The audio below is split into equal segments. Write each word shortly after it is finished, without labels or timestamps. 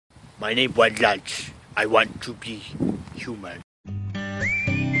My name was Lance. I want to be human.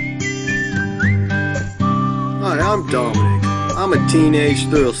 Hi, I'm Dominic. I'm a teenage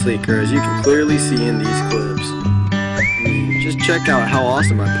thrill seeker, as you can clearly see in these clips. I mean, just check out how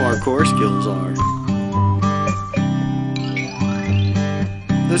awesome my parkour skills are.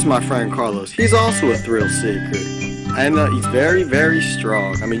 This is my friend Carlos. He's also a thrill seeker. And he's very, very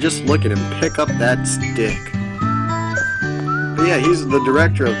strong. I mean, just look at him pick up that stick. But yeah, he's the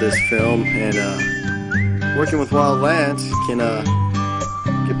director of this film, and working with Wild Lance can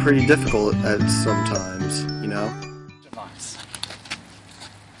get pretty difficult at sometimes, you know? Lance.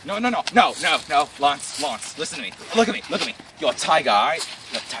 No, Lance, listen to me. Look at me. You're a tiger, alright?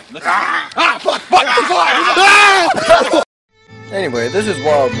 You're a tiger. Look at me. Fuck! Anyway, this is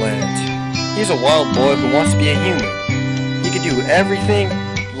Wild Lance. He's a wild boy who wants to be a human. He can do everything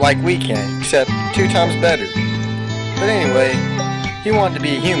like we can, except 2 times better. But anyway, he wanted to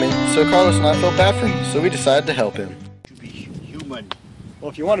be a human, so Carlos and I felt bad for him, so we decided to help him. To be human.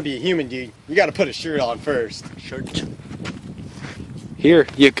 Well, if you want to be a human, dude, you gotta put a shirt on first. Shirt. Here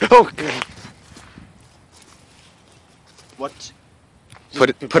you go. What?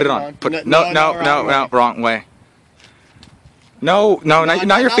 Put it on. No, wrong way. No, not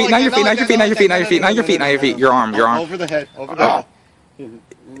your feet, not your feet. Your arm. Over the head.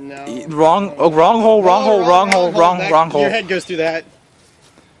 No. Wrong hole. Your head goes through that.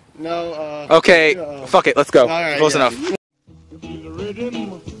 No, Okay, fuck it, let's go. Right, Close enough. Come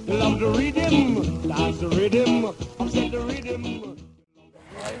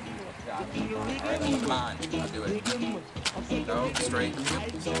on, I'll do it. Go straight.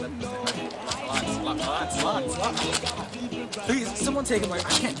 Lance. Please, someone take him. I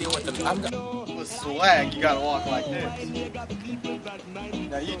can't deal with them. with swag, you gotta walk like this.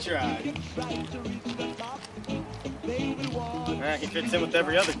 Now you try. He fits in with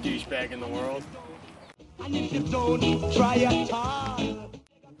every other douchebag in the world.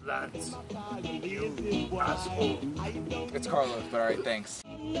 Lance. You asshole. It's Carlos, but alright, thanks.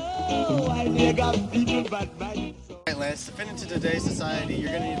 Alright, Lance, to fit into today's society,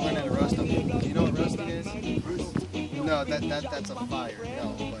 you're gonna need to learn how to roast them. Do you know what roasting is? No, that's a fire.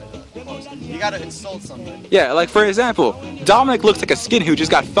 No, but close. You gotta insult somebody. Yeah, like for example, Dominic looks like a skin who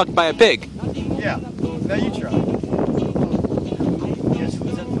just got fucked by a pig. Yeah. Now you try. Guess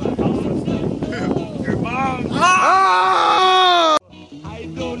who's at the house? Your mom! Ah!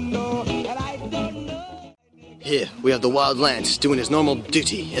 Here, we have the Wild Lance doing his normal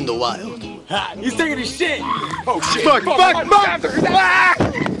duty in the wild. Ha! He's taking his shit! Oh shit! Fuck!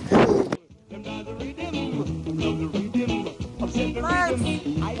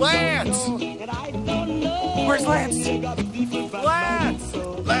 Lance! Where's Lance? Lance!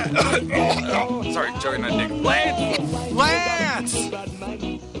 Sorry, joking that dick. Lance!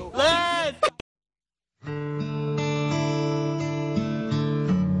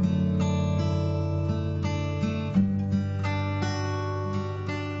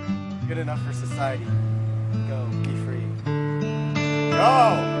 Good enough for society. Go, be free. Go!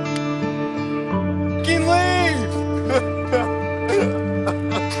 Fucking leave!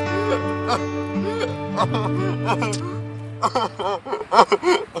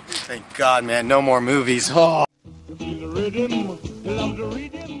 Thank God, man. No more movies. Oh.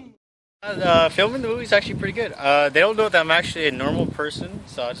 Filming the movie is actually pretty good. They don't know that I'm actually a normal person,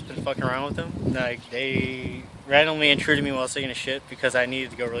 so I've just been fucking around with them. Like, they randomly intruded me while I was taking a shit because I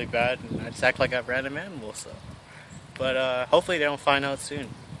needed to go really bad, and I just act like a random animal, so. But hopefully they don't find out soon.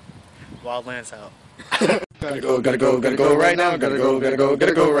 Wild Lance out. Gotta go right now, gotta go right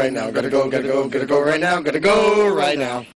now, gotta go right now.